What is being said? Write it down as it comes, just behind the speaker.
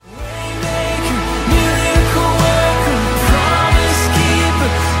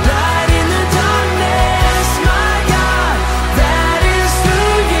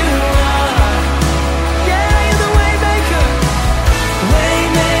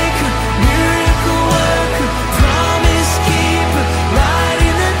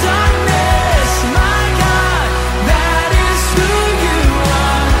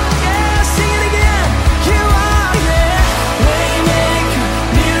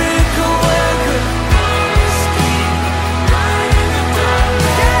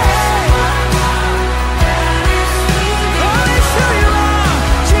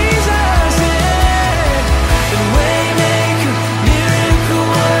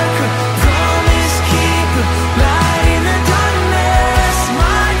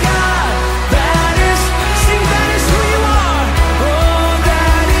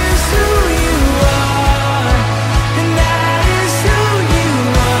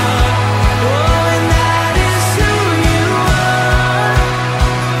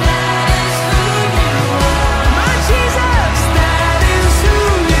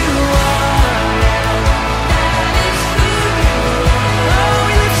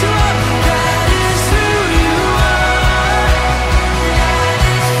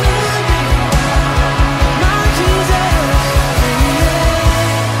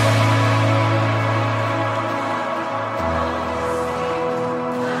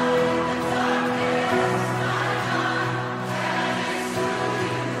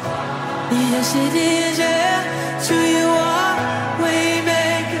Yes, it is, yeah. It's who you are,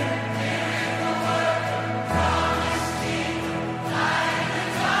 Waymaker.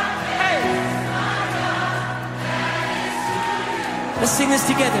 Let's sing this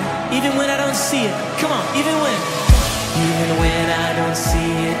together. Even when I don't see it. Come on, even when. Even when I don't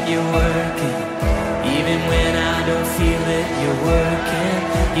see it, you're working. Even when I don't feel it, you're working.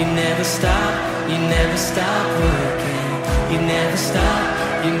 You never stop working. You never stop working.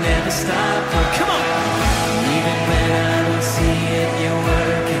 Come on. Even when I don't see it, you're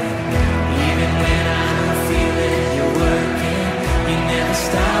working. Even when I don't feel it, you're working. You never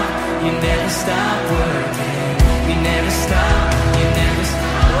stop working. You never stop.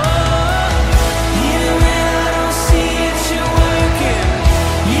 Even when I don't see it, you're working.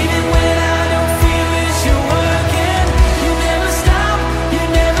 Even when I don't feel it, you're working. You never stop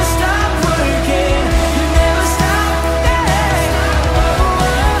working. You never stop.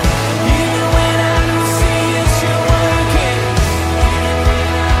 Even when I don't see it, you're working.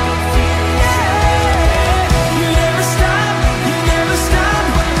 You never stop.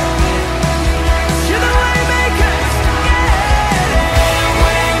 You're the way maker.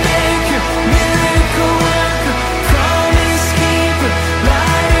 Waymaker, miracle worker, promise keeper,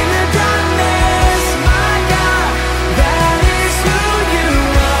 light in the darkness, my God, that is who you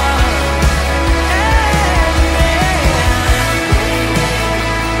are.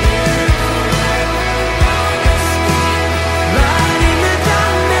 Light in the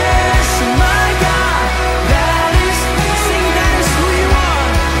darkness, my God, that is, sing, that is who you are.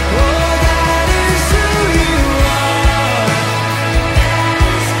 Oh, that is who you are.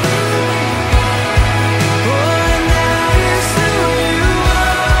 Oh, and that is who you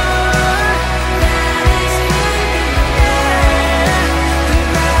are. And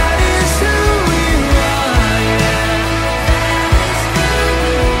that is who you are.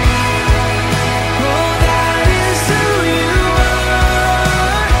 Oh, that is who you are.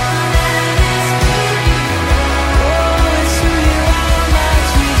 Oh, it's who you are, my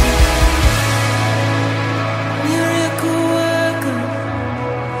Jesus. Miracle worker.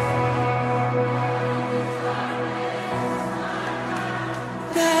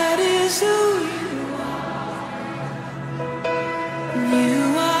 That is who you are. You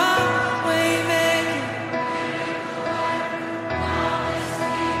are Waymaker,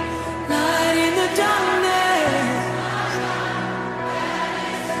 light in the darkness.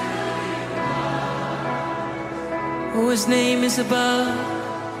 Oh, his name is above.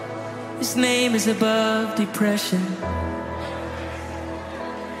 His name is above depression.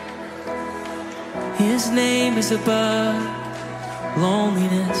 His name is above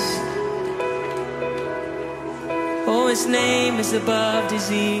loneliness. Oh, his name is above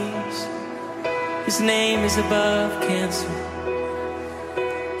disease. His name is above cancer.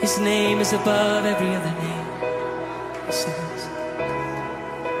 His name is above every other name. Sing this.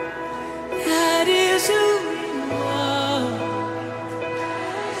 That is who you are.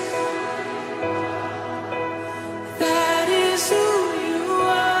 That is who you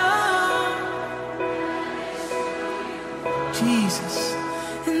are. Jesus.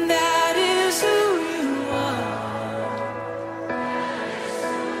 And that is who you are.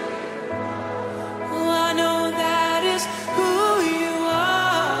 Oh, I know that is who you are.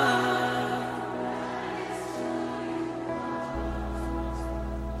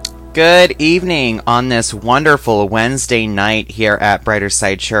 Good evening on this wonderful Wednesday night here at Brighter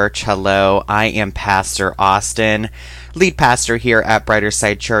Side Church. Hello, I am Pastor Austin, lead pastor here at Brighter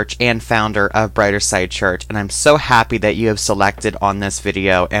Side Church and founder of Brighter Side Church, and I'm so happy that you have selected on this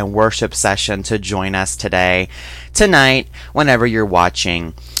video and worship session to join us tonight, whenever you're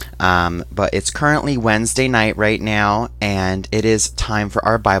watching. But it's currently Wednesday night right now, and it is time for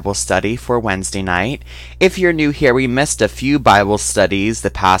our Bible study for Wednesday night. If you're new here, we missed a few Bible studies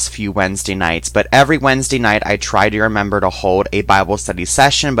the past few Wednesday nights, but every Wednesday night I try to remember to hold a Bible study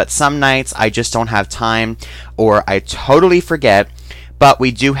session, but some nights I just don't have time or I totally forget. But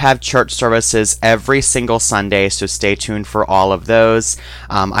we do have church services every single Sunday, so stay tuned for all of those.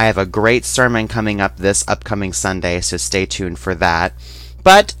 I have a great sermon coming up this upcoming Sunday, so stay tuned for that.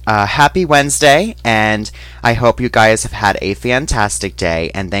 But happy Wednesday, and I hope you guys have had a fantastic day,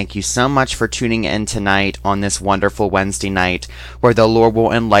 and thank you so much for tuning in tonight on this wonderful Wednesday night where the Lord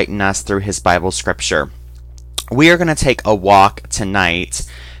will enlighten us through His Bible scripture. We are going to take a walk tonight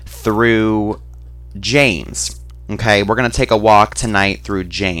through James. Okay, we're going to take a walk tonight through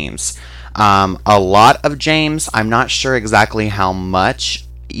James. A lot of James. I'm not sure exactly how much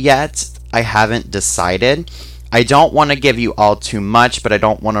yet. I haven't decided. I don't want to give you all too much, but I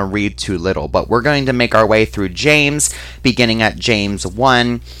don't want to read too little. But we're going to make our way through James, beginning at James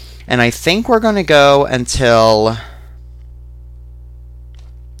 1, And I think we're going to go until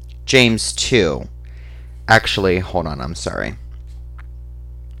James 2. Actually, hold on, I'm sorry.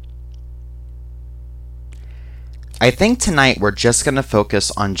 I think tonight we're just going to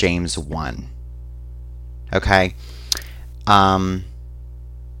focus on James 1. Okay? I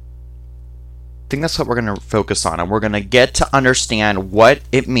think that's what we're going to focus on. And we're going to get to understand what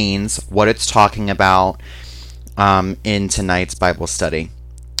it means, what it's talking about in tonight's Bible study.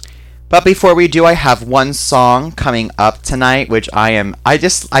 But before we do, I have one song coming up tonight, which I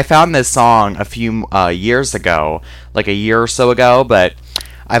found this song a few years ago, like a year or so ago, but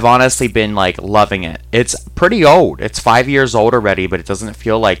I've honestly been loving it. It's pretty old. It's 5 years old already, but it doesn't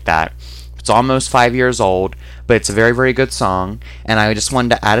feel like that. It's almost 5 years old, but it's a very, very good song. And I just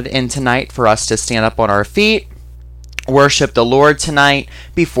wanted to add it in tonight for us to stand up on our feet, worship the Lord tonight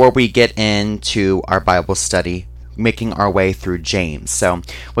before we get into our Bible study, making our way through James. So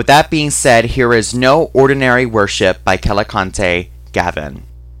with that being said, here is No Ordinary Worship by Kelicante Gavin.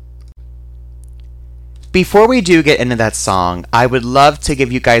 Before we do get into that song, I would love to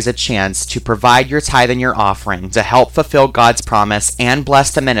give you guys a chance to provide your tithe and your offering to help fulfill God's promise and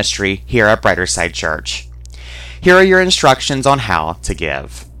bless the ministry here at Brighter Side Church. Here are your instructions on how to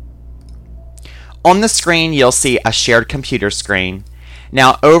give. On the screen, you'll see a shared computer screen.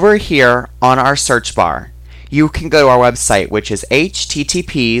 Now over here on our search bar, you can go to our website, which is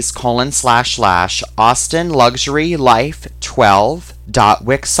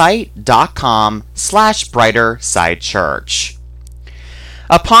https://austinluxurylife12.wixsite.com/brightersidechurch.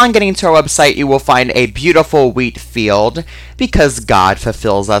 Upon getting to our website, you will find a beautiful wheat field because God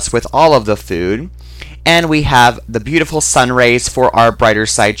fulfills us with all of the food. And we have the beautiful sun rays for our Brighter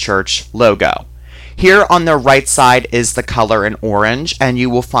Side Church logo. Here on the right side is the color in orange, and you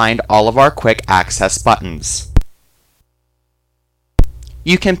will find all of our quick access buttons.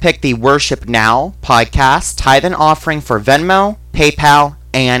 You can pick the Worship Now podcast, tithe and offering for Venmo, PayPal,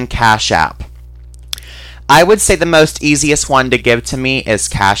 and Cash App. I would say the most easiest one to give to me is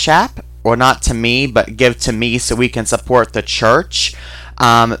Cash App, or not to me, but give to me so we can support the church.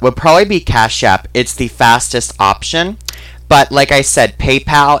 Would probably be Cash App. It's the fastest option. But like I said,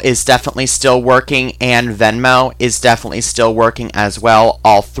 PayPal is definitely still working and Venmo is definitely still working as well.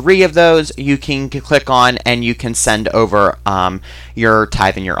 All three of those you can click on and you can send over your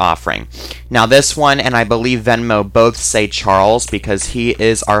tithe and your offering. Now this one and I believe Venmo both say Charles because he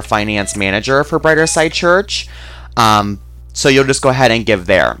is our finance manager for Brighter Side Church. So you'll just go ahead and give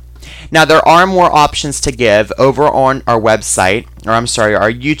there. Now there are more options to give over on our website,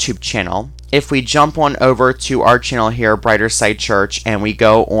 our YouTube channel. If we jump on over to our channel here, Brighter Side Church, and we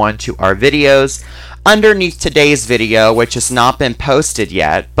go on to our videos, underneath today's video, which has not been posted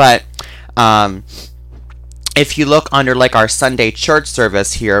yet, but if you look under our Sunday church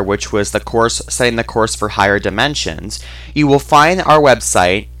service here, which was the course, setting the course for higher dimensions, you will find our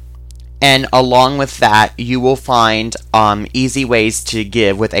website, and along with that, you will find easy ways to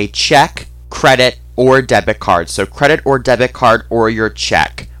give with a check, credit, or debit card. So credit or debit card or your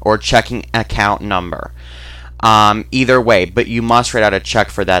check or checking account number. Either way, but you must write out a check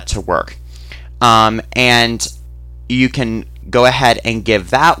for that to work. And you can go ahead and give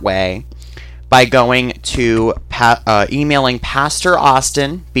that way by going to emailing Pastor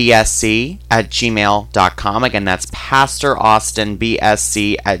Austin BSC at gmail.com. Again, that's Pastor Austin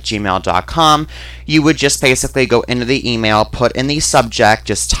BSC at gmail.com. You would just basically go into the email, put in the subject,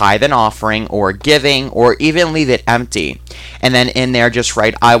 just tithe and offering or giving, or even leave it empty. And then in there, just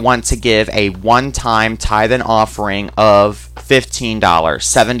write, I want to give a one-time tithe and offering of $15,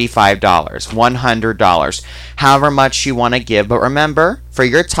 $75, $100, however much you want to give. But remember, for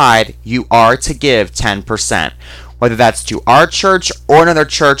your tithe, you are to give 10%. Whether that's to our church or another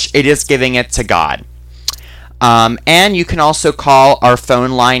church, it is giving it to God. And you can also call our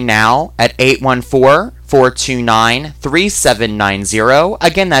phone line now at 814-429-3790.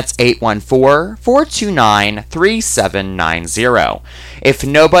 Again, that's 814-429-3790. If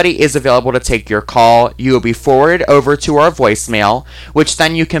nobody is available to take your call, you will be forwarded over to our voicemail, which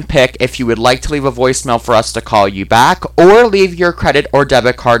then you can pick if you would like to leave a voicemail for us to call you back, or leave your credit or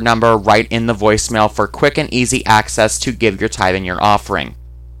debit card number right in the voicemail for quick and easy access to give your tithe and your offering.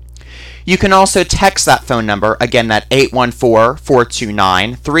 You can also text that phone number, again, that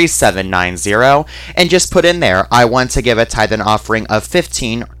 814-429-3790, and just put in there, I want to give a tithe and offering of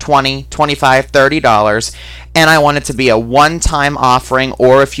 $15, $20, $25, $30, and I want it to be a one-time offering,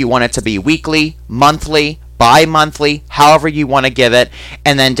 or if you want it to be weekly, monthly, bi-monthly, however you want to give it,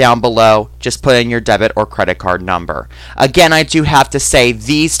 and then down below, just put in your debit or credit card number. Again, I do have to say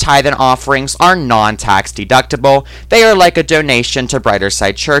these tithe and offerings are non-tax deductible. They are like a donation to Brighter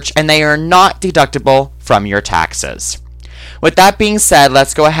Side Church, and they are not deductible from your taxes. With that being said,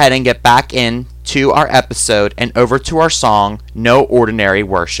 let's go ahead and get back into our episode and over to our song, No Ordinary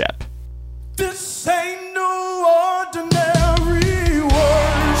Worship. This ain't no ordinary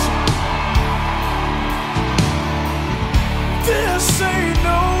worship. This ain't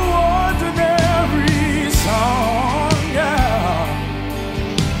no ordinary song, yeah.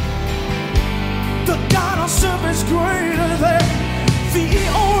 The God I serve is greater than the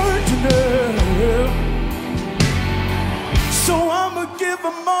ordinary. So I'ma give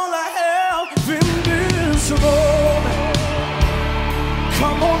him all I have in this moment.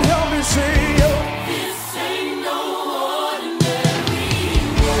 Come on, help me say, This ain't no ordinary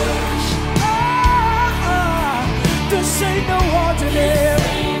worship. This ain't no ordinary.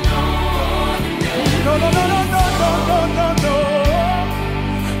 This ain't no ordinary. No, no, no, no, no, no, no, no, no.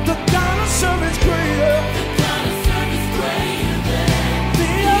 The God I serve is greater. The God I serve is greater than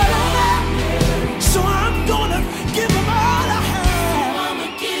The ordinary. So I'm gonna give him all I have. I'ma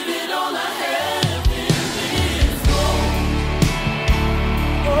give it all I have in this moment.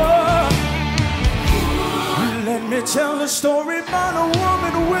 Oh. Let me tell a story about a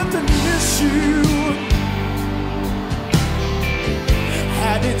woman with an issue.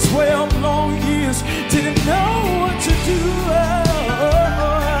 Had it 12 long years, didn't know what to do.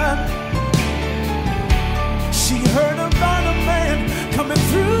 She heard about a man coming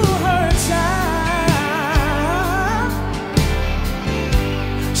through her time.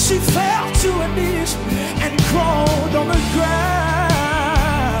 She fell to her knees and crawled on the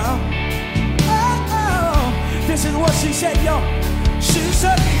ground. Oh, this is what she said, yo. She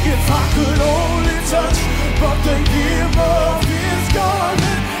said, if I could only touch but the hem of his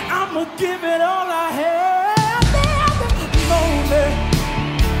garment, I'ma give it all I have in the moment.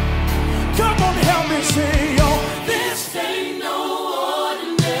 Come on, help me say, yo. This ain't no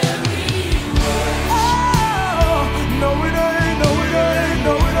ordinary worship. Oh, no it ain't, no it ain't,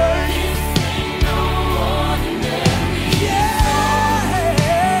 no it ain't. This ain't no ordinary. Yeah,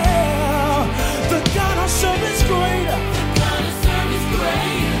 the God I serve is greater. The God I serve is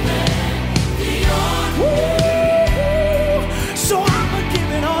greater than the ordinary. Woo! So I'ma give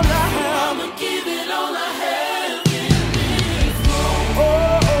it all I have. I'ma give it all I have in this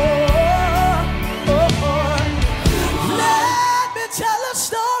moment. Let me tell a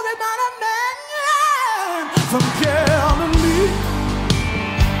story about a man from Galilee.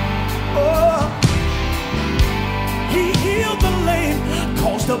 Oh, he healed the lame,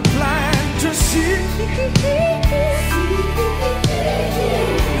 caused the blind to see.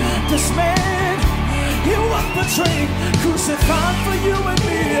 This man, he walked the train, crucified for you and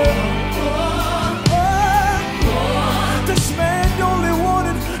me. This man only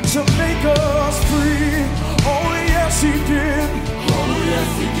wanted to make us free. Oh yes he did. Oh,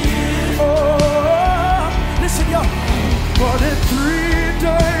 yes, he did. Oh, listen y'all. But in 3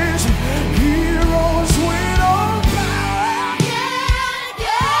 days he rose with all power. Yeah,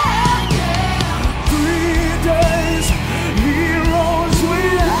 yeah, yeah. 3 days he rose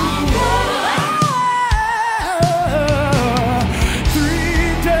with all power.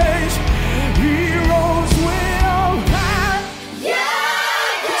 3 days he rose with all power. Yeah,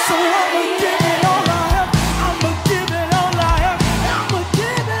 yeah. So I'ma give it all I have. I'ma give it all I have. I'ma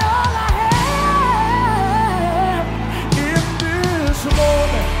give it all I have in this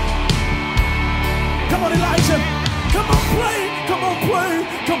moment. Come on, Elijah. Come on, play. Come on, play.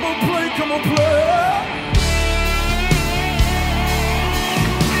 Come on, play. Come on, play.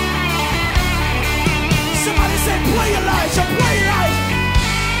 Somebody say, play Elijah. Play Elijah.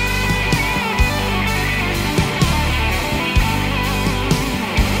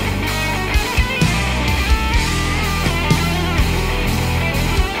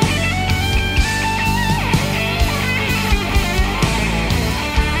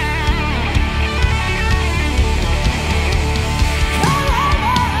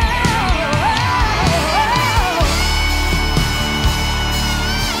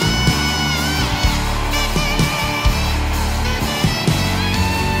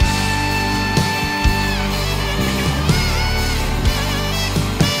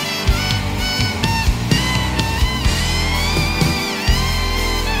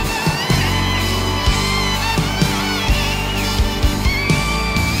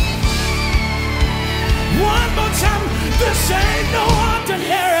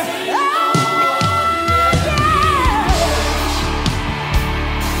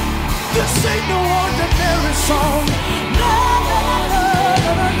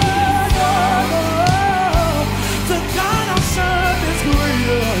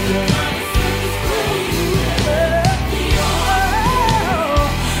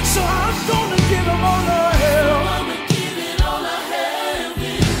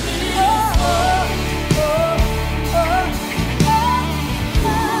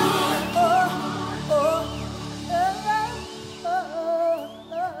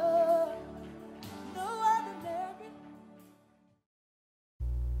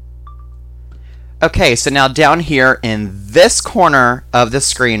 Okay, so now down here in this corner of the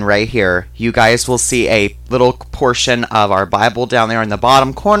screen right here, you guys will see a little portion of our Bible down there in the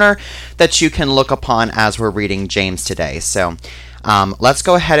bottom corner that you can look upon as we're reading James today. So let's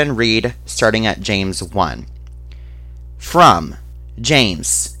go ahead and read starting at James 1. From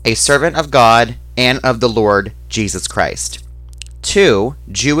James, a servant of God and of the Lord Jesus Christ, to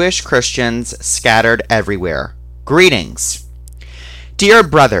Jewish Christians scattered everywhere, greetings. Dear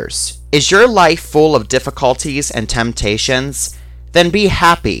brothers, is your life full of difficulties and temptations? Then be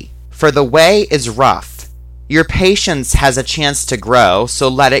happy, for the way is rough. Your patience has a chance to grow, so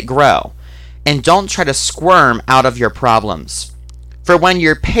let it grow. And don't try to squirm out of your problems. For when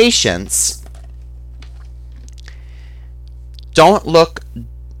your patience...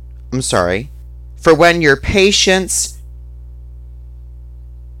 For when your patience...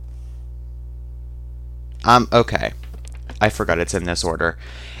 Okay. I forgot it's in this order.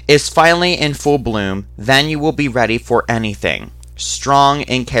 Is finally in full bloom, then you will be ready for anything, strong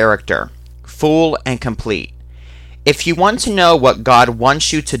in character, full and complete. If you want to know what God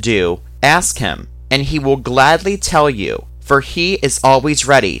wants you to do, ask Him, and He will gladly tell you, for He is always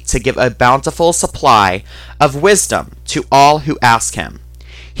ready to give a bountiful supply of wisdom to all who ask Him.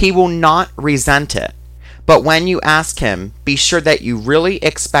 He will not resent it, but when you ask Him, be sure that you really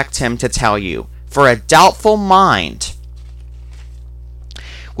expect Him to tell you, for a doubtful mind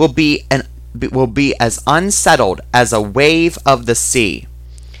will be as unsettled as a wave of the sea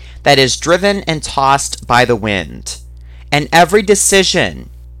that is driven and tossed by the wind. And every decision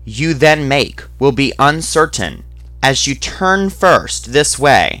you then make will be uncertain as you turn first this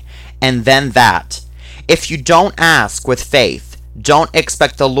way and then that. If you don't ask with faith, don't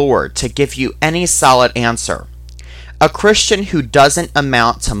expect the Lord to give you any solid answer. A Christian who doesn't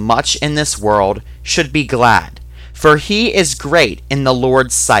amount to much in this world should be glad, for he is great in the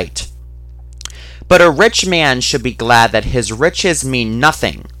Lord's sight. But a rich man should be glad that his riches mean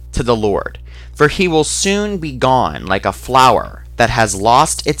nothing to the Lord, for he will soon be gone like a flower that has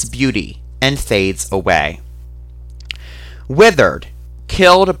lost its beauty and fades away. Withered,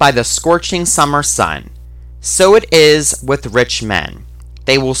 killed by the scorching summer sun, so it is with rich men.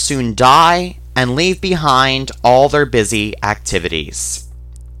 They will soon die and leave behind all their busy activities.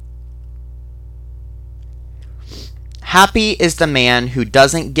 Happy is the man who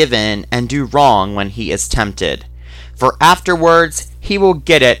doesn't give in and do wrong when he is tempted, for afterwards he will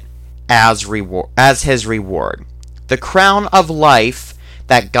get it as his reward, the crown of life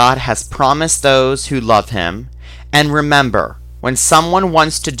that God has promised those who love Him. And remember, when someone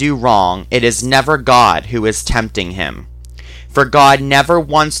wants to do wrong, it is never God who is tempting him. For God never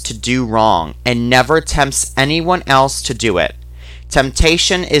wants to do wrong and never tempts anyone else to do it.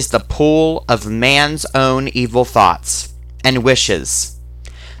 Temptation is the pool of man's own evil thoughts and wishes.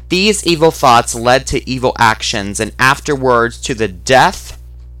 These evil thoughts led to evil actions and afterwards to the death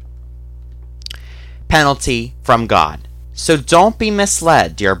penalty from God. So don't be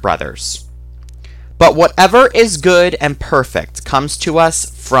misled, dear brothers. But whatever is good and perfect comes to us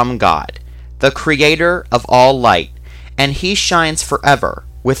from God, the Creator of all light, and He shines forever,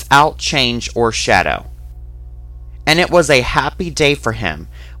 without change or shadow. And it was a happy day for Him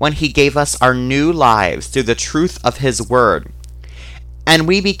when He gave us our new lives through the truth of His Word. And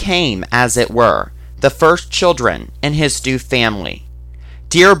we became, as it were, the first children in His new family.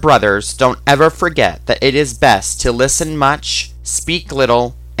 Dear brothers, don't ever forget that it is best to listen much, speak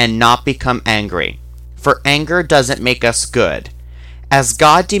little, and not become angry. For anger doesn't make us good, as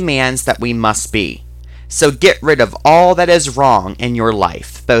God demands that we must be. So get rid of all that is wrong in your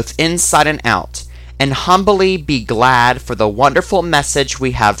life, both inside and out, and humbly be glad for the wonderful message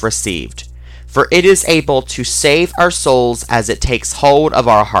we have received. For it is able to save our souls as it takes hold of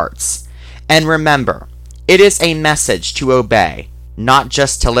our hearts. And remember, it is a message to obey, not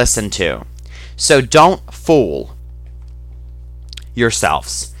just to listen to. So don't fool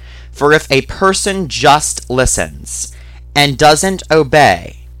yourselves. For if a person just listens and doesn't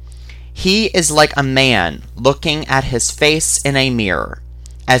obey, he is like a man looking at his face in a mirror.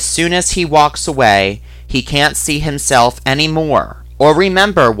 As soon as he walks away, he can't see himself anymore or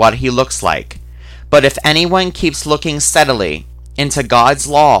remember what he looks like. But if anyone keeps looking steadily into God's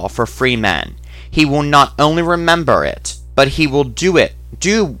law for free men, he will not only remember it, but he will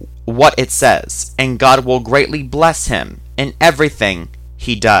do what it says, and God will greatly bless him in everything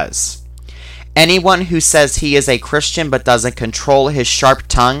he does. Anyone who says he is a Christian but doesn't control his sharp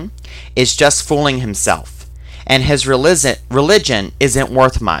tongue is just fooling himself, and his religion isn't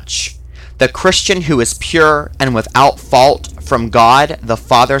worth much. The Christian who is pure and without fault from God, the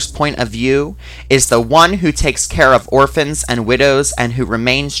Father's point of view, is the one who takes care of orphans and widows and who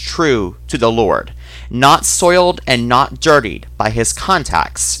remains true to the Lord, not soiled and not dirtied by his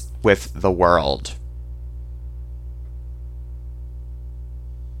contacts with the world.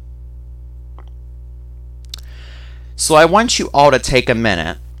 So I want you all to take a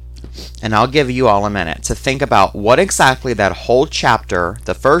minute, and I'll give you all a minute, to think about what exactly that whole chapter,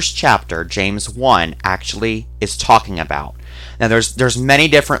 the first chapter, James 1, actually is talking about. Now, there's many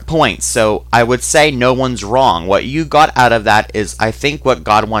different points, so I would say no one's wrong. What you got out of that is, I think, what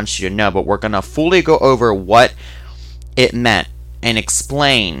God wants you to know, but we're going to fully go over what it meant and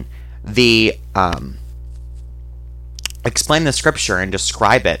explain the scripture and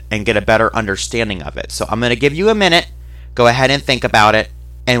describe it and get a better understanding of it. So I'm going to give you a minute. Go ahead and think about it,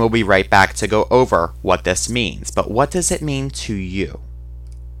 and we'll be right back to go over what this means. But what does it mean to you?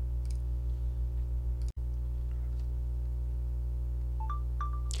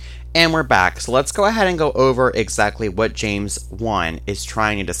 And we're back. So let's go ahead and go over exactly what James 1 is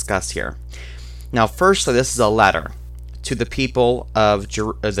trying to discuss here. Now, firstly, this is a letter to the people of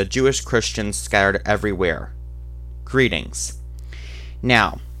the Jewish Christians scattered everywhere. Greetings.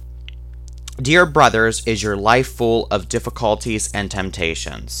 Now, dear brothers, is your life full of difficulties and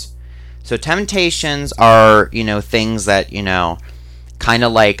temptations? So temptations are, things that, kind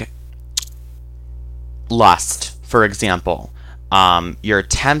of like lust, for example. You're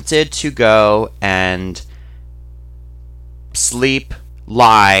tempted to go and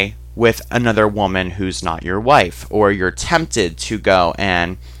lie with another woman who's not your wife, or you're tempted to go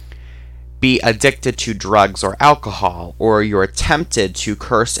and be addicted to drugs or alcohol, or you're tempted to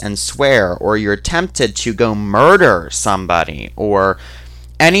curse and swear, or you're tempted to go murder somebody, or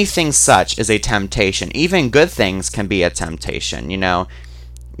anything such is a temptation. Even good things can be a temptation,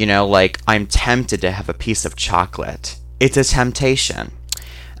 like I'm tempted to have a piece of chocolate. It's a temptation.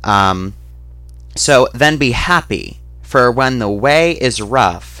 So then be happy, for when the way is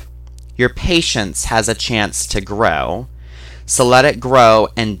rough, your patience has a chance to grow. So let it grow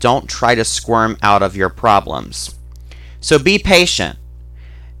and don't try to squirm out of your problems. So be patient.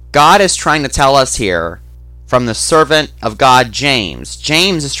 God is trying to tell us here from the servant of God, James.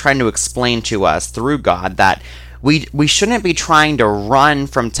 James is trying to explain to us through God that we shouldn't be trying to run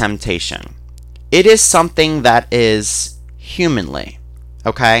from temptation. It is something that is humanly,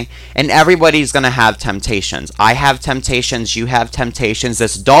 okay? And everybody's going to have temptations. I have temptations. You have temptations.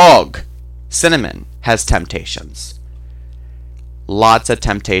 This dog, Cinnamon, has temptations. Lots of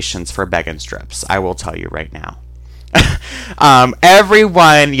temptations for begging strips, I will tell you right now.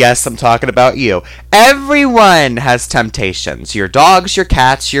 Everyone, yes, I'm talking about you. Everyone has temptations. Your dogs, your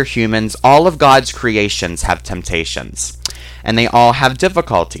cats, your humans, all of God's creations have temptations. And they all have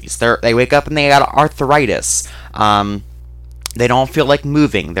difficulties. They wake up and they got arthritis. They don't feel like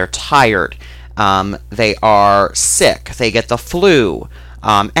moving. They're tired. They are sick. They get the flu.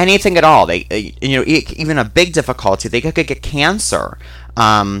 Anything at all. They, even a big difficulty. They could get cancer.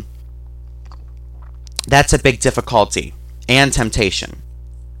 That's a big difficulty and temptation.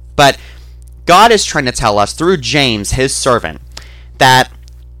 But God is trying to tell us through James, his servant, that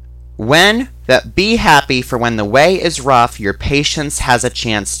be happy, for when the way is rough, your patience has a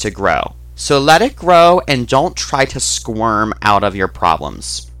chance to grow. So let it grow and don't try to squirm out of your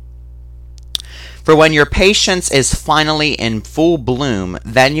problems. For when your patience is finally in full bloom,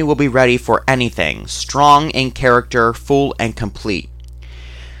 then you will be ready for anything, strong in character, full and complete.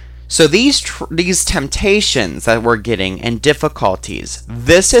 So these temptations that we're getting and difficulties,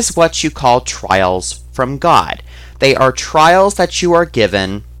 this is what you call trials from God. They are trials that you are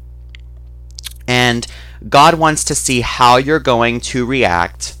given, and God wants to see how you're going to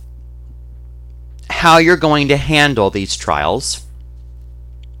react, how you're going to handle these trials.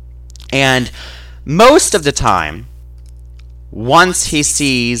 And most of the time, once he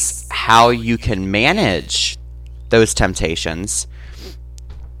sees how you can manage those temptations,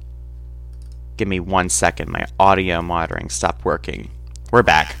 give me 1 second, my audio monitoring stopped working. We're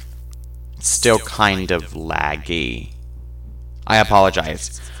back. Still kind of laggy. I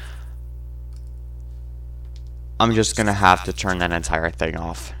apologize. I'm just going to have to turn that entire thing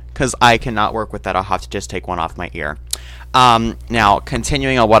off, because I cannot work with that. I'll have to just take one off my ear. Now,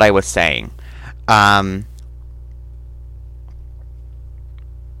 continuing on what I was saying.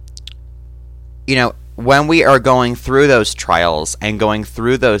 When we are going through those trials and going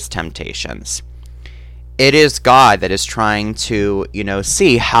through those temptations, it is God that is trying to,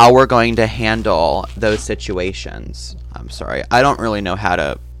 see how we're going to handle those situations. I'm sorry, I don't really know how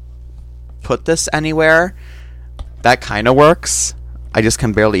to put this anywhere. That kind of works. I just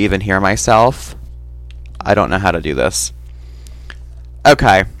can barely even hear myself. I don't know how to do this.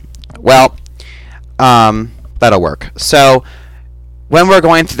 Okay. Well, that'll work. So, when we're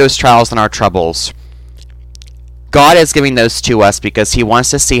going through those trials and our troubles, God is giving those to us because He wants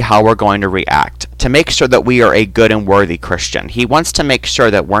to see how we're going to react, to make sure that we are a good and worthy Christian. He wants to make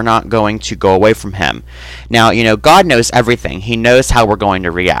sure that we're not going to go away from Him. Now, God knows everything. He knows how we're going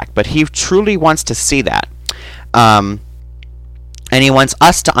to react, but He truly wants to see that. And He wants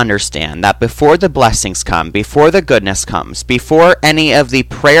us to understand that before the blessings come, before the goodness comes, before any of the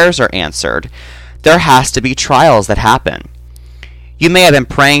prayers are answered, there has to be trials that happen. You may have been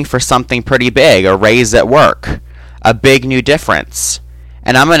praying for something pretty big, a raise at work, a big new difference.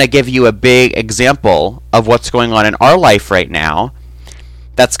 And I'm going to give you a big example of what's going on in our life right now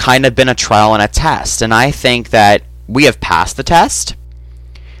that's kind of been a trial and a test. And I think that we have passed the test,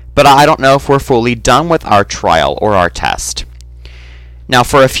 but I don't know if we're fully done with our trial or our test. Now,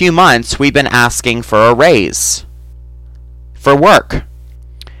 for a few months, we've been asking for a raise for work.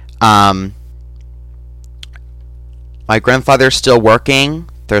 My grandfather's still working.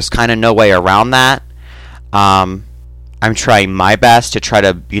 There's kind of no way around that. I'm trying my best to try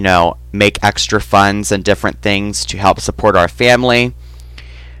to, make extra funds and different things to help support our family.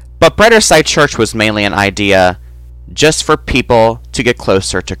 But Brighter Side Church was mainly an idea just for people to get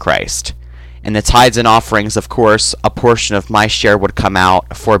closer to Christ. And the tithes and offerings, of course, a portion of my share would come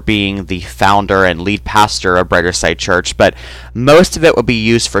out for being the founder and lead pastor of Brighter Side Church, but most of it would be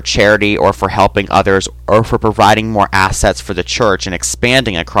used for charity or for helping others or for providing more assets for the church and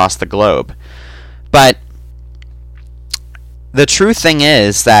expanding across the globe. But the true thing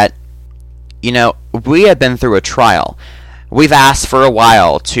is that, we have been through a trial. We've asked for a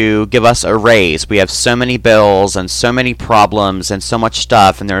while to give us a raise. We have so many bills and so many problems and so much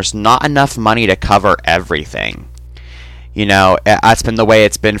stuff, and there's not enough money to cover everything. That's been the way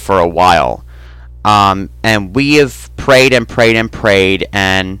it's been for a while. And we have prayed and prayed and prayed,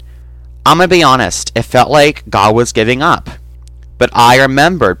 and I'm going to be honest, it felt like God was giving up. But I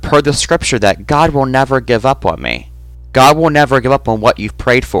remembered, per the scripture, that God will never give up on me. God will never give up on what you've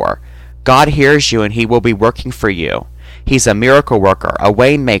prayed for. God hears you, and He will be working for you. He's a miracle worker, a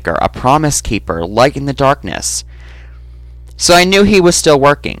way maker, a promise keeper, light in the darkness. So I knew He was still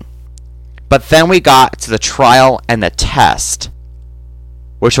working. But then we got to the trial and the test,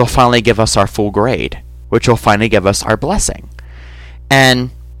 which will finally give us our full grade, which will finally give us our blessing. And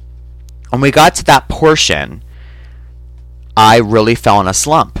when we got to that portion, I really fell in a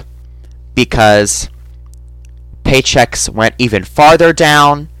slump because paychecks went even farther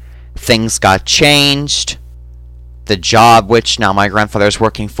down, things got changed. The job which now my grandfather's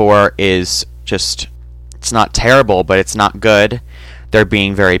working for is just, it's not terrible, but it's not good. They're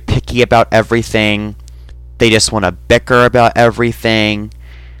being very picky about everything. They just want to bicker about everything.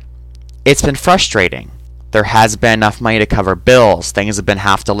 It's been frustrating. There has been enough money to cover bills. Things have been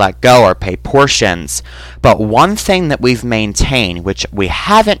have to let go or pay portions. But one thing that we've maintained, which we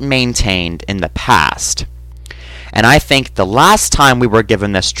haven't maintained in the past, and I think the last time we were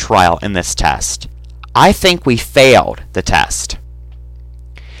given this trial in this test, I think we failed the test.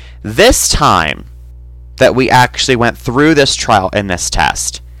 This time that we actually went through this trial in this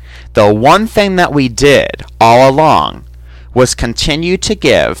test, the one thing that we did all along was continue to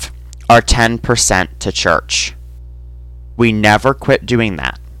give our 10% to church. We never quit doing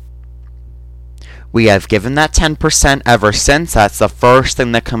that. We have given that 10% ever since. That's the first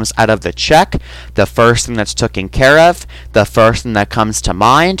thing that comes out of the check, the first thing that's taken care of, the first thing that comes to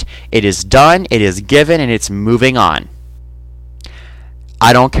mind. It is done, it is given, and it's moving on.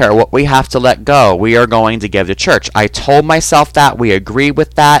 I don't care what we have to let go. We are going to give to church. I told myself that. We agree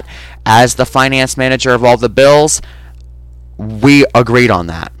with that. As the finance manager of all the bills, we agreed on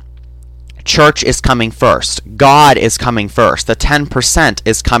that. Church is coming first. God is coming first. The 10%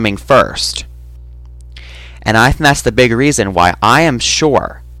 is coming first. And I think that's the big reason why I am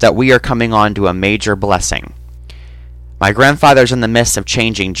sure that we are coming on to a major blessing. My grandfather's in the midst of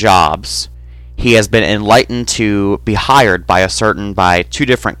changing jobs. He has been enlightened to be hired by two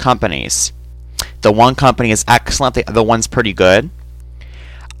different companies. The one company is excellent, the other one's pretty good.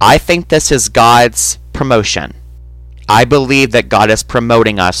 I think this is God's promotion. I believe that God is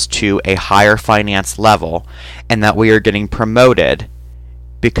promoting us to a higher finance level and that we are getting promoted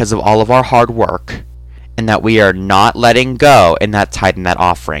because of all of our hard work, and that we are not letting go in that tithe and that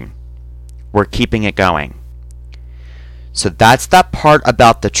offering. We're keeping it going. So that's that part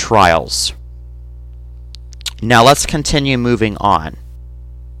about the trials. Now let's continue moving on.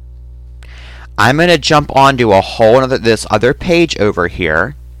 I'm going to jump onto this other page over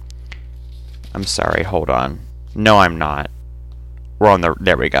here. I'm sorry, hold on. No, I'm not.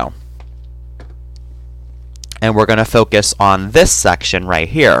 There we go. And we're going to focus on this section right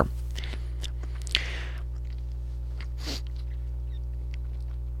here.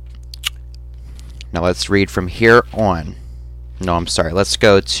 Now let's read from here on. No, I'm sorry. Let's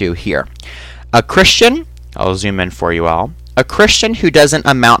go to here. A Christian, I'll zoom in for you all. A Christian who doesn't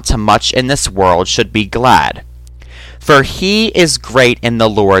amount to much in this world should be glad, for he is great in the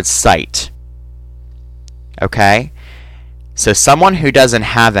Lord's sight. Okay? So someone who doesn't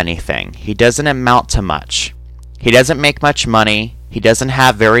have anything, he doesn't amount to much. He doesn't make much money. He doesn't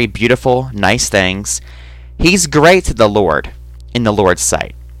have very beautiful, nice things. He's great to the Lord, in the Lord's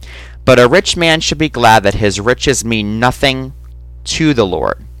sight. But a rich man should be glad that his riches mean nothing to the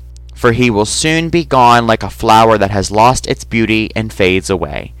Lord, for he will soon be gone like a flower that has lost its beauty and fades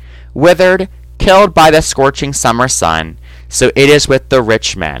away, withered, killed by the scorching summer sun. So it is with the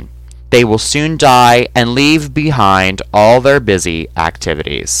rich men. They will soon die and leave behind all their busy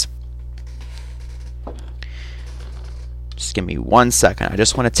activities. Just give me 1 second. I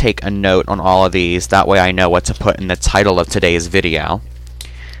just want to take a note on all of these. That way I know what to put in the title of today's video.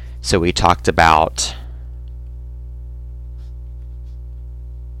 So we talked about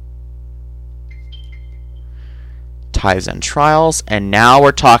tithes and trials, and now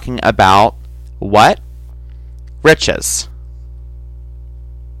we're talking about what? Riches.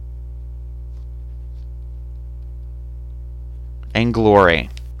 And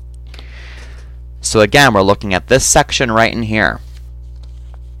glory. So again, we're looking at this section right in here.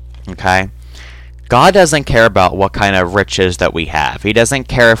 Okay? God doesn't care about what kind of riches that we have. He doesn't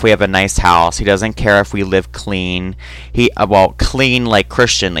care if we have a nice house. He doesn't care if we live clean. Clean like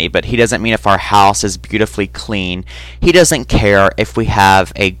Christianly, but he doesn't mean if our house is beautifully clean. He doesn't care if we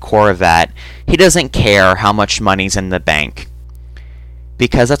have a Corvette. He doesn't care how much money's in the bank,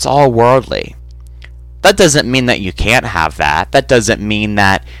 because that's all worldly. That doesn't mean that you can't have that. That doesn't mean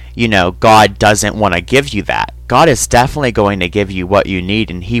that, God doesn't want to give you that. God is definitely going to give you what you need,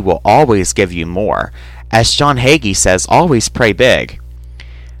 and he will always give you more. As John Hagee says, always pray big.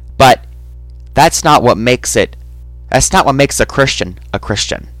 But that's not what makes a Christian a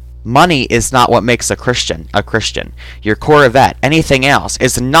Christian. Money is not what makes a Christian a Christian. Your Corvette, anything else,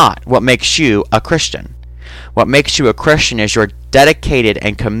 is not what makes you a Christian. What makes you a Christian is your dedicated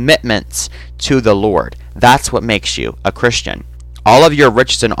and commitments to the Lord. That's what makes you a Christian. All of your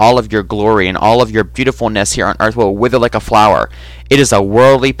riches and all of your glory and all of your beautifulness here on earth will wither like a flower. It is a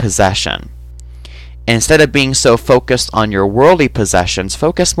worldly possession. Instead of being so focused on your worldly possessions,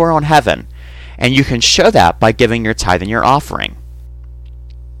 focus more on heaven. And you can show that by giving your tithe and your offering.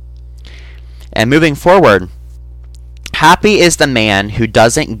 And moving forward, happy is the man who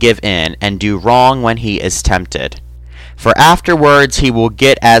doesn't give in and do wrong when he is tempted. For afterwards he will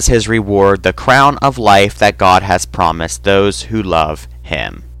get as his reward the crown of life that God has promised those who love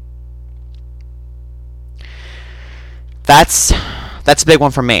him. That's a big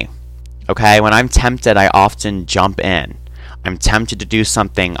one for me. Okay, when I'm tempted, I often jump in. I'm tempted to do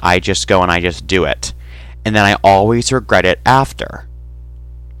something, I just go and I just do it. And then I always regret it after.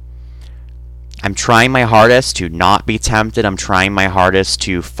 I'm trying my hardest to not be tempted. I'm trying my hardest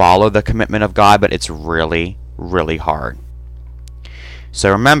to follow the commitment of God, but it's really, really hard. So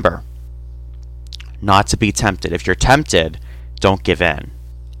remember, not to be tempted. If you're tempted, don't give in.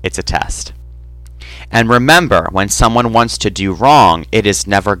 It's a test. And remember, when someone wants to do wrong, it is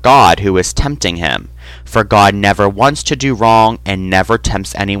never God who is tempting him. For God never wants to do wrong and never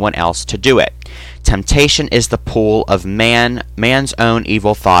tempts anyone else to do it. Temptation is the pull of man's own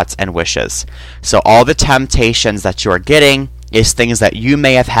evil thoughts and wishes. So all the temptations that you are getting is things that you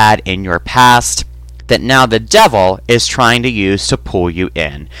may have had in your past that now the devil is trying to use to pull you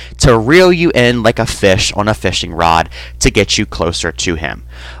in, to reel you in like a fish on a fishing rod to get you closer to him.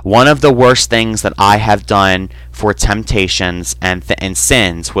 One of the worst things that I have done for temptations and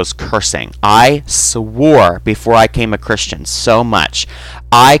sins was cursing. I swore before I became a Christian so much.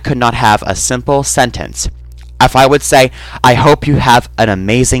 I could not have a simple sentence. If I would say, I hope you have an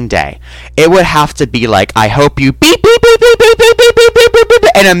amazing day, it would have to be like, I hope you beep, beep, beep, beep, beep, beep, beep, beep, beep, beep,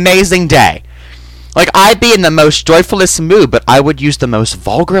 beep, an amazing day. Like, I'd be in the most joyfulest mood, but I would use the most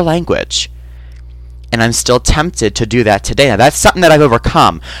vulgar language. And I'm still tempted to do that today. Now, that's something that I've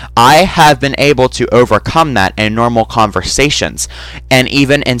overcome. I have been able to overcome that in normal conversations and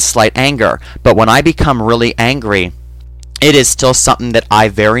even in slight anger. But when I become really angry, it is still something that I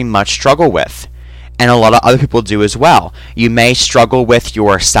very much struggle with. And a lot of other people do as well. You may struggle with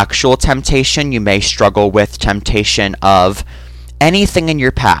your sexual temptation. You may struggle with temptation of anything in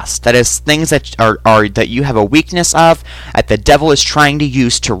your past. That is things that are that you have a weakness of, that the devil is trying to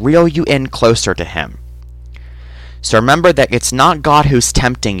use to reel you in closer to him. So remember that it's not God who's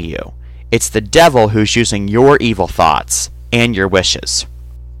tempting you. It's the devil who's using your evil thoughts and your wishes.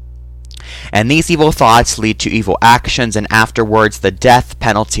 And these evil thoughts lead to evil actions and afterwards the death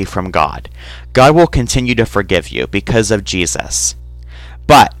penalty from God. God will continue to forgive you because of Jesus.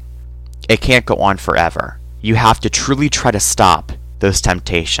 But it can't go on forever. You have to truly try to stop those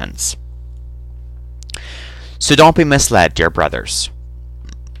temptations. So don't be misled, dear brothers.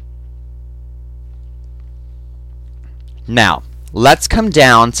 Now, let's come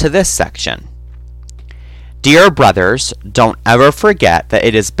down to this section. Dear brothers, don't ever forget that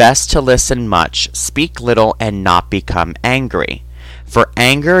it is best to listen much, speak little, and not become angry. For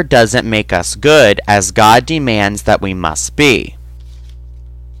anger doesn't make us good, as God demands that we must be.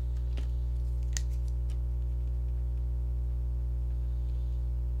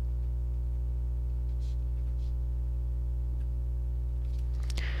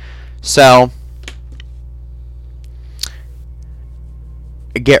 So,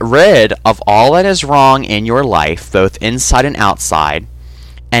 get rid of all that is wrong in your life, both inside and outside,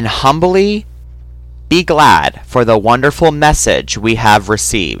 and humbly be glad for the wonderful message we have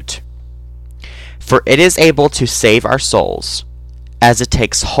received. For it is able to save our souls, as it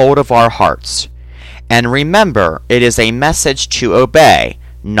takes hold of our hearts. And remember, it is a message to obey,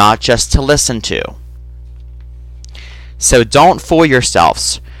 not just to listen to. So don't fool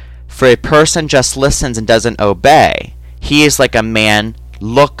yourselves, for a person just listens and doesn't obey. He is like a man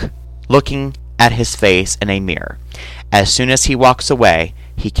looking at his face in a mirror. As soon as he walks away,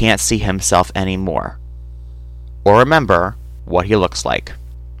 he can't see himself anymore, or remember what he looks like.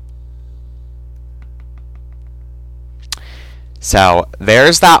 So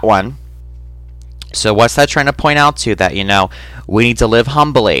there's that one. So what's that trying to point out to? That, we need to live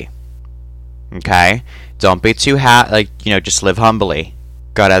humbly. Okay? Don't be too just live humbly.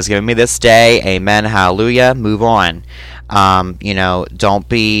 God has given me this day. Amen. Hallelujah. Move on. Don't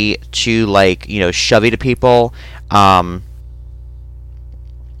be too shovey to people. And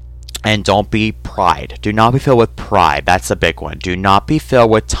don't be pride. Do not be filled with pride. That's a big one. Do not be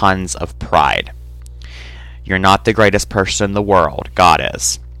filled with tons of pride. You're not the greatest person in the world. God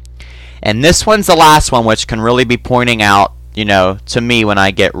is. And this one's the last one, which can really be pointing out, to me when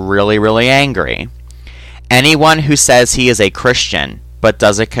I get really, really angry. Anyone who says he is a Christian but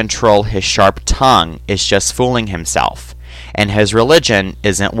doesn't control his sharp tongue is just fooling himself, and his religion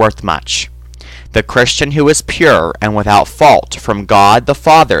isn't worth much. The Christian who is pure and without fault from God the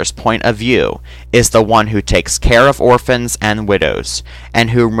Father's point of view is the one who takes care of orphans and widows, and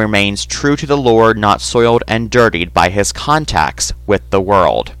who remains true to the Lord, not soiled and dirtied by his contacts with the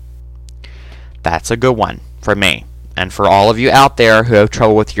world. That's a good one for me, and for all of you out there who have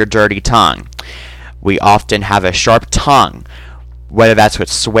trouble with your dirty tongue. We often have a sharp tongue, whether that's with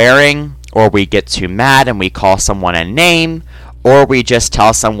swearing, or we get too mad and we call someone a name, or we just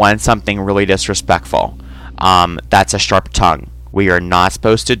tell someone something really disrespectful. That's a sharp tongue. We are not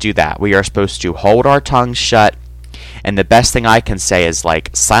supposed to do that. We are supposed to hold our tongues shut. And the best thing I can say is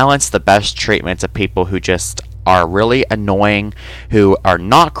silence the best treatment to people who just are really annoying, who are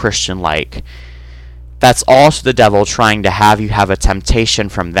not Christian-like. That's also the devil trying to have you have a temptation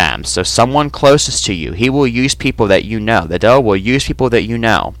from them. So someone closest to you, he will use people that you know. The devil will use people that you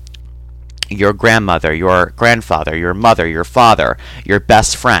know. Your grandmother, your grandfather, your mother, your father, your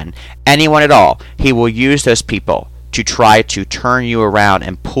best friend, anyone at all. He will use those people to try to turn you around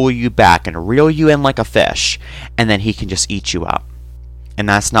and pull you back and reel you in like a fish, and then he can just eat you up. And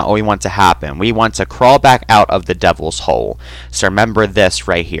that's not what we want to happen. We want to crawl back out of the devil's hole. So remember this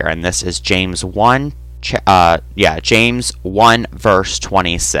right here, and this is James 1 verse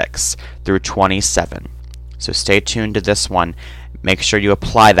 26 through 27. So stay tuned to this one. Make sure you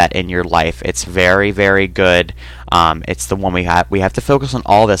apply that in your life. It's very, very good. It's the one we have to focus on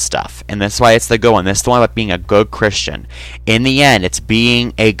all this stuff, and that's why it's the good one. This is the one about being a good Christian. In the end, it's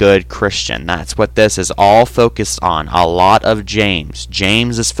being a good Christian. That's what this is all focused on. A lot of James.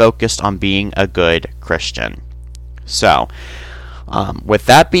 James is focused on being a good Christian. So, with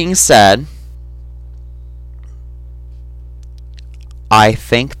that being said, I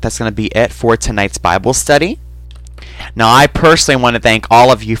think that's going to be it for tonight's Bible study. Now, I personally want to thank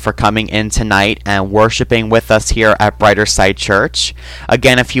all of you for coming in tonight and worshiping with us here at Brighter Side Church.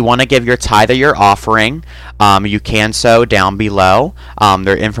 Again, if you want to give your tithe or your offering, you can so down below.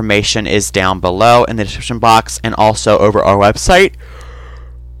 Their information is down below in the description box and also over our website.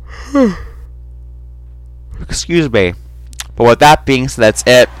 Excuse me. But with that being said, that's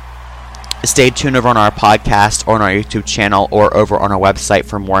it. Stay tuned over on our podcast or on our YouTube channel or over on our website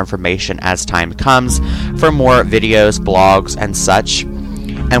for more information as time comes, for more videos, blogs, and such.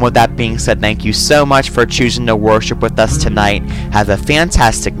 And with that being said, thank you so much for choosing to worship with us tonight. Have a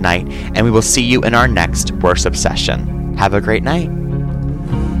fantastic night, and we will see you in our next worship session. Have a great night.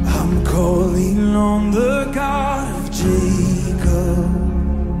 I'm calling on the God of Jacob,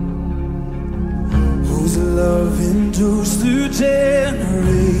 whose love endures through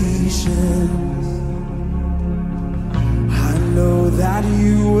generations. I know that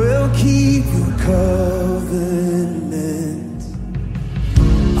you will keep your covenant.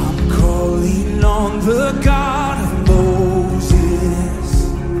 I'm calling on the God of Moses,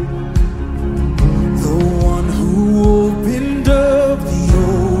 the one who opened up the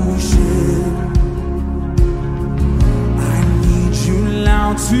ocean. I need you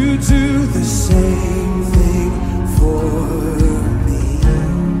now to do the same thing for me,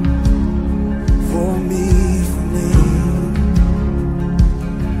 for me, for me.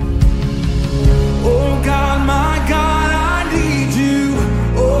 Oh God, my God, I need you.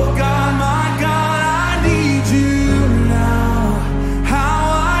 Oh God, my God, I need you now.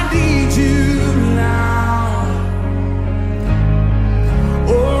 How I need you now.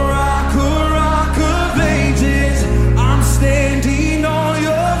 Oh rock of ages, I'm standing on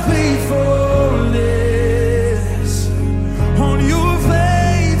your faithfulness, on your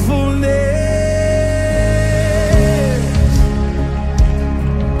faithfulness.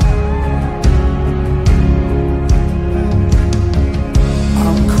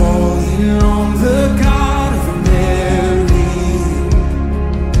 I'm calling on the God of Mary,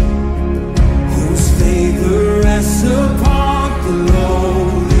 whose favor rests upon the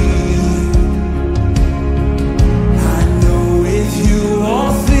lowly. I know with you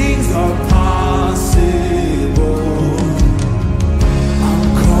all things are possible. I'm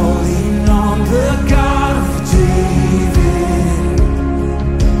calling on the God of David,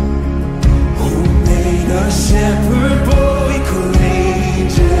 who made a shepherd boy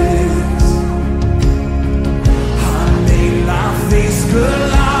courageous. I may not face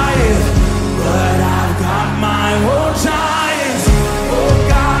Goliath, but I've got my own giants. Oh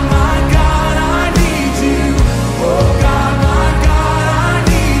God, my God, I need you. Oh God, my God, I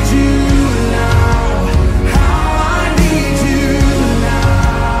need you now. How I need you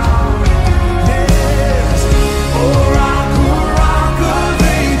now. Yes. Oh rock of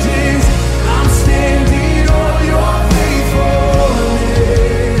ages, I'm standing on your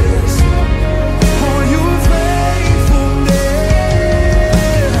faithfulness, on your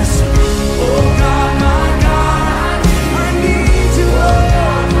faithfulness. Oh God, my God, I need you. Oh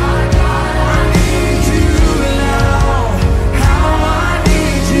God, my God, I need you now. How I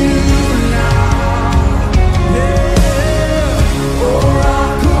need you now. Yeah. Oh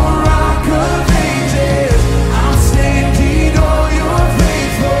rock of ages, I'm standing on your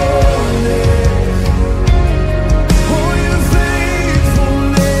faithfulness, on your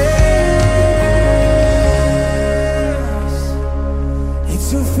faithfulness. It's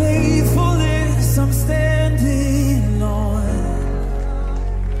your faithfulness I'm standing on.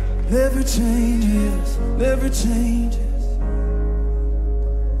 Never changes, never changes.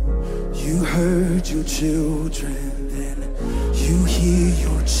 You heard your children then, you hear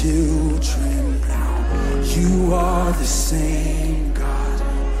your children now. You are the same God.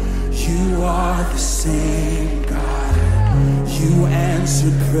 You are the same God. You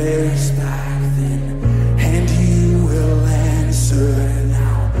answered prayers back then, and you will answer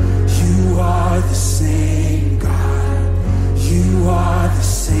now. You are the same God. You are the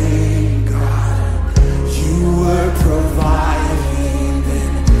same God. You were providing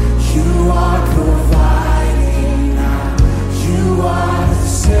then. You are providing now. You are the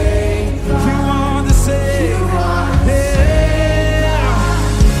same God. You are the same God. Yeah.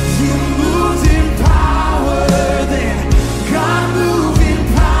 You moved in power then. God move in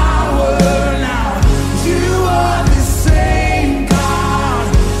power now.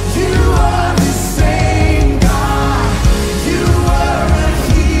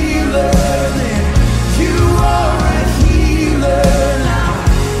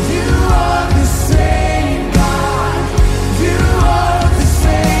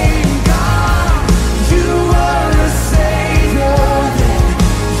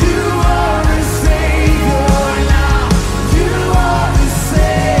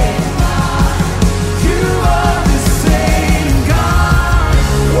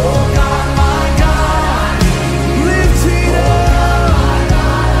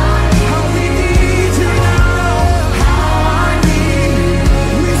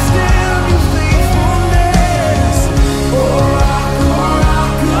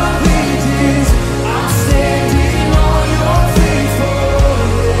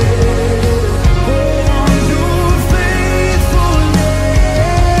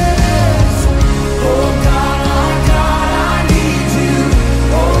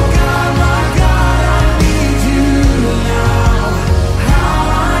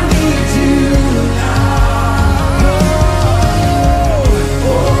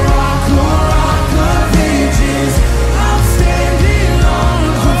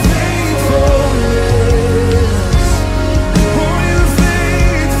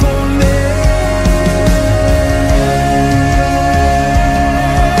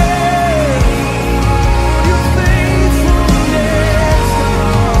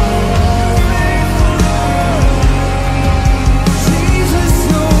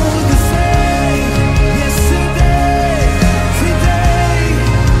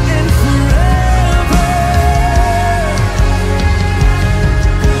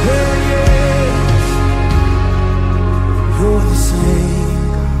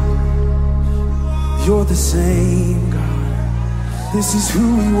 the same God. This is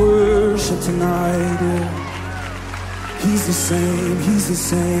who we worship tonight. Yeah. He's the same, he's the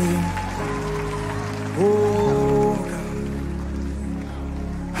same. Oh God,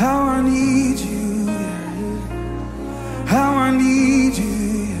 how I need you, yeah. How I need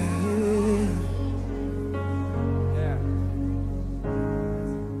you, yeah.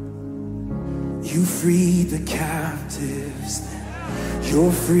 You freed the captives,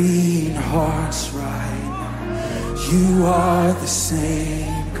 you're freeing hearts right now. You are the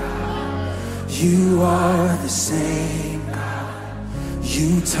same God. You are the same God.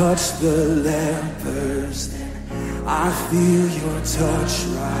 You touch the lepers, then I feel your touch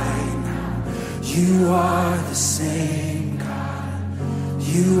right now. You are the same God.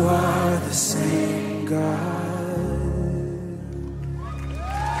 You are the same God.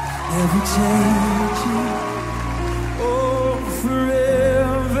 Never changing. Oh, forever.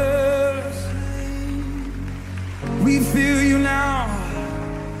 We feel you now.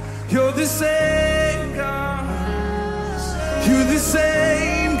 You're the same God. You're the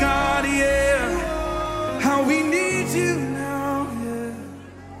same God, yeah. How we need you now, yeah.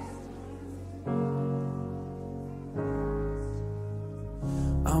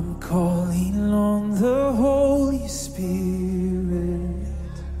 I'm calling on the Holy Spirit.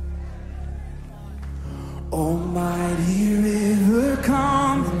 Almighty river,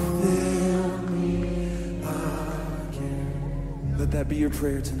 come and fill me again. Let that be your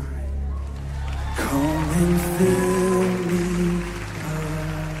prayer tonight. Come and fill me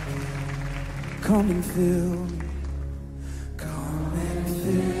again. Come and fill me. Come and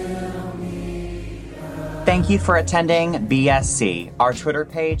fill me again. Thank you for attending BSC. Our Twitter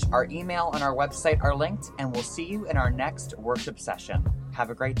page, our email, and our website are linked, and we'll see you in our next worship session. Have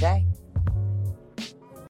a great day.